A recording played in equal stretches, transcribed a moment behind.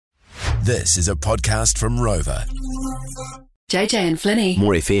This is a podcast from Rover. JJ and Flinny.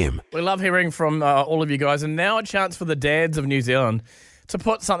 More FM. We love hearing from all of you guys, and now a chance for the dads of New Zealand to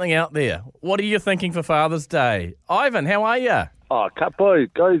put something out there. What are you thinking for Father's Day? Ivan, how are you? Oh, cat boy,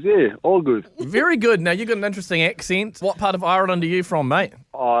 guys, yeah, all good. Very good. Now, you've got an interesting accent. What part of Ireland are you from, mate?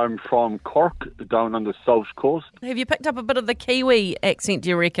 I'm from Cork, down on the south coast. Have you picked up a bit of the Kiwi accent, do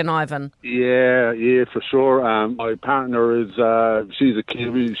you reckon, Ivan? Yeah, for sure. My partner is, she's a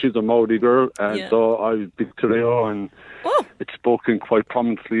Kiwi, she's a Maori girl, and so I speak to Reo, and it's spoken quite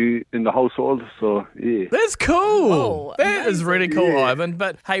prominently in the household, so yeah. That's cool. Oh, that is really cool, Ivan.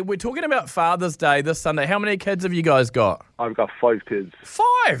 But, hey, we're talking about Father's Day this Sunday. How many kids have you guys got? I've got 5 kids.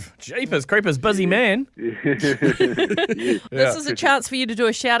 5? Jeepers creepers, busy man. This is a chance for you to do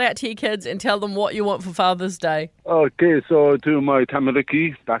a shout out to your kids and tell them what you want for Father's Day. Okay, so to my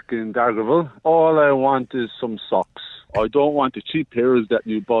Tamariki back in Dargaville, all I want is some socks. I don't want the cheap pairs that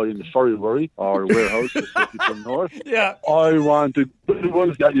you buy in the Furry or warehouse, especially from north. Yeah. I want the good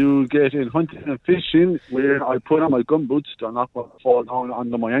ones that you get in hunting and fishing, where I put on my gumboots, they're not going to fall down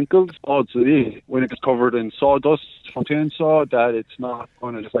under my ankles. Also, when it gets covered in sawdust from chainsaw, that it's not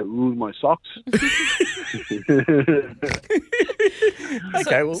going to just ruin my socks.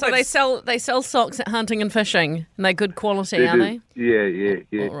 Okay, well, So they sell socks at hunting and fishing, and they're good quality, aren't they? Yeah.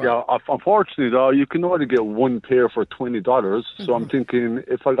 All right. Yeah, unfortunately, though, you can only get one pair for $20. So I'm thinking,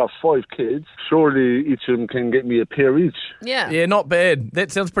 if I got 5 kids, surely each of them can get me a pair each. Yeah, not bad.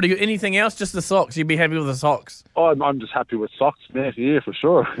 That sounds pretty good. Anything else? Just the socks? You'd be happy with the socks? Oh, I'm just happy with socks, mate. Yeah, for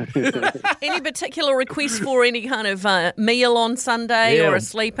sure. Any particular requests for any kind of meal on Sunday or a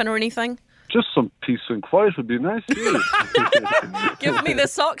sleep-in or anything? Just some peace and quiet would be nice. Yeah. Give me the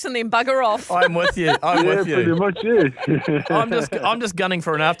socks and then bugger off. I'm with you. Pretty much, yeah. I'm just gunning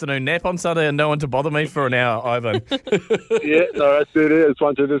for an afternoon nap on Sunday and no one to bother me for an hour, Ivan. Yeah, no, that's it. I just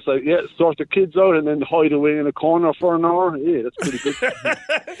want to just sort the kids out and then hide away in a corner for an hour. Yeah, that's pretty good.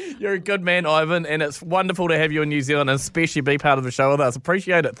 You're a good man, Ivan, and it's wonderful to have you in New Zealand and especially be part of the show with us.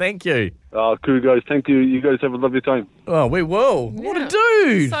 Appreciate it. Thank you. Oh, cool, guys. Thank you. You guys have a lovely time. Oh, we will. What a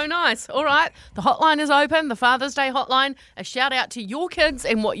dude. So nice. All right. The hotline is open, the Father's Day hotline. A shout out to your kids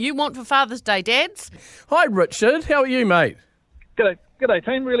and what you want for Father's Day, dads. Hi, Richard. How are you, mate? G'day,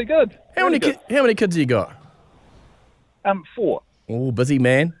 team. Really good. How many kids have you got? 4. Oh, busy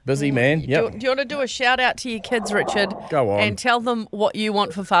man. Yep. Do you want to do a shout out to your kids, Richard? Go on. And tell them what you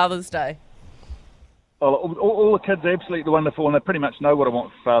want for Father's Day. Well, all the kids are absolutely wonderful, and they pretty much know what I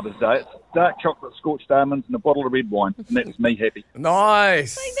want for Father's Day. It's dark chocolate scorched almonds and a bottle of red wine, and that's me happy.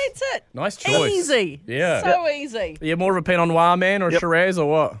 Nice. That's it. Nice choice. Easy. Yeah. So easy. Are you more of a Pinot Noir man or a Shiraz or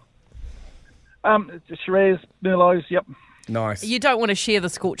what? Shiraz, Merlots, yep. Nice. You don't want to share the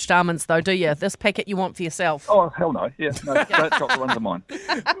scorched almonds, though, do you? This packet you want for yourself. Oh, hell no. Yeah, no, dark chocolate ones are mine.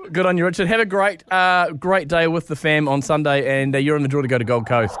 Good on you, Richard. Have a great day with the fam on Sunday, and you're in the draw to go to Gold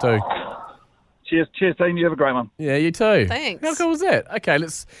Coast too. Cheers, team. You have a great one. Yeah, you too. Thanks. How cool is that? Okay,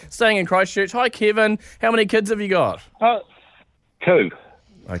 let's staying in Christchurch. Hi, Kevin. How many kids have you got? 2.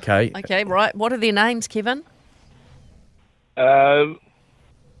 Okay. Okay, right. What are their names, Kevin? Um,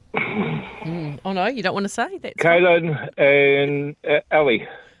 Oh, no, you don't want to say? That's Kaylin and Ellie.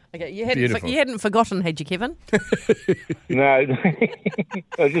 Okay, you Beautiful. hadn't forgotten, had you, Kevin? No,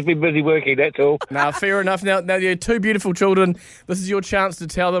 I've just been busy working, that's all. Nah, fair enough. Now you're 2 beautiful children. This is your chance to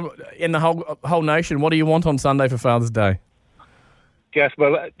tell them in the whole nation, what do you want on Sunday for Father's Day? Just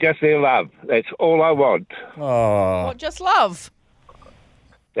their love. That's all I want. Oh, What, just love?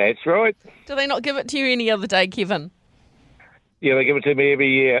 That's right. Do they not give it to you any other day, Kevin? Yeah, they give it to me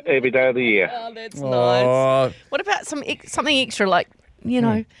every year, every day of the year. Oh, that's nice. What about something extra like,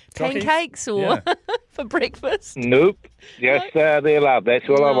 pancakes or for breakfast? Nope. Just their love. That's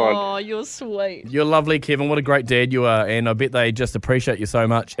all I want. Oh, you're sweet. You're lovely, Kevin. What a great dad you are, and I bet they just appreciate you so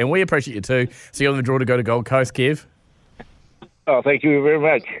much, and we appreciate you too. So you're on the draw to go to Gold Coast, Kev. Oh, thank you very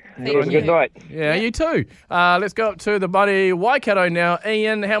much. Have a good night. Yeah, you too. Let's go up to the buddy Waikato now.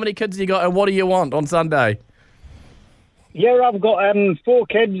 Ian, how many kids have you got, and what do you want on Sunday? Yeah, I've got 4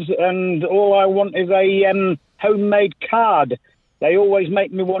 kids, and all I want is a homemade card. They always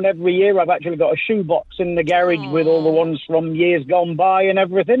make me one every year. I've actually got a shoebox in the garage with all the ones from years gone by and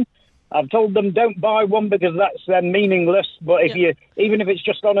everything. I've told them don't buy one because that's meaningless. But even if it's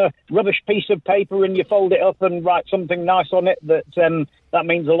just on a rubbish piece of paper and you fold it up and write something nice on it, that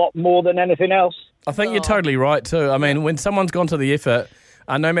means a lot more than anything else. I think you're totally right too. I mean, when someone's gone to the effort,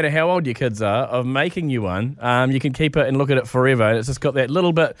 no matter how old your kids are, of making you one, you can keep it and look at it forever. And it's just got that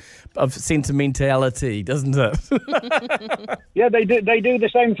little bit of sentimentality, doesn't it? Yeah, they do the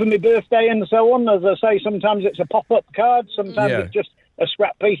same for my birthday and so on. As I say, sometimes it's a pop-up card, sometimes it's just a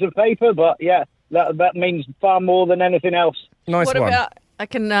scrap piece of paper, but yeah, that means far more than anything else. Nice What one. about, I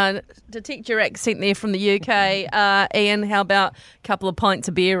can detect your accent there from the UK. Ian, how about a couple of pints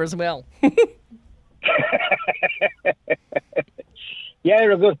of beer as well?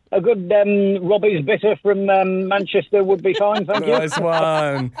 Yeah, a good Robbie's bitter from Manchester would be fine, thank you. Nice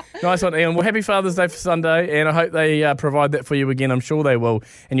one. Nice one, Ian. Well, happy Father's Day for Sunday, and I hope they provide that for you again. I'm sure they will.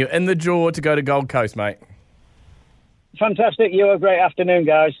 And you're in the draw to go to Gold Coast, mate. Fantastic. You have a great afternoon,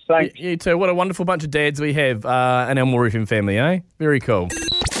 guys. Thanks. You too. What a wonderful bunch of dads we have in our More FM family, eh? Very cool.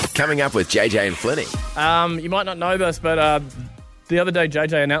 Coming up with JJ and Flinny. You might not know this, but the other day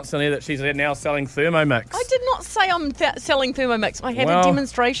JJ announced on here that she's now selling Thermomix. I did not say I'm selling Thermomix. I had a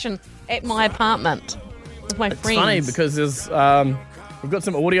demonstration at my apartment with my friends. It's funny because there's we've got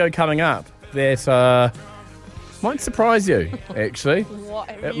some audio coming up that might surprise you, actually. What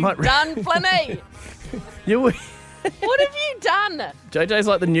have you done, Flinny? What have you done? JJ's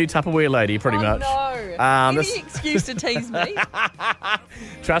like the new Tupperware lady, pretty much. No. Any excuse to tease me?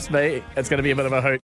 Trust me, it's going to be a bit of a hoot.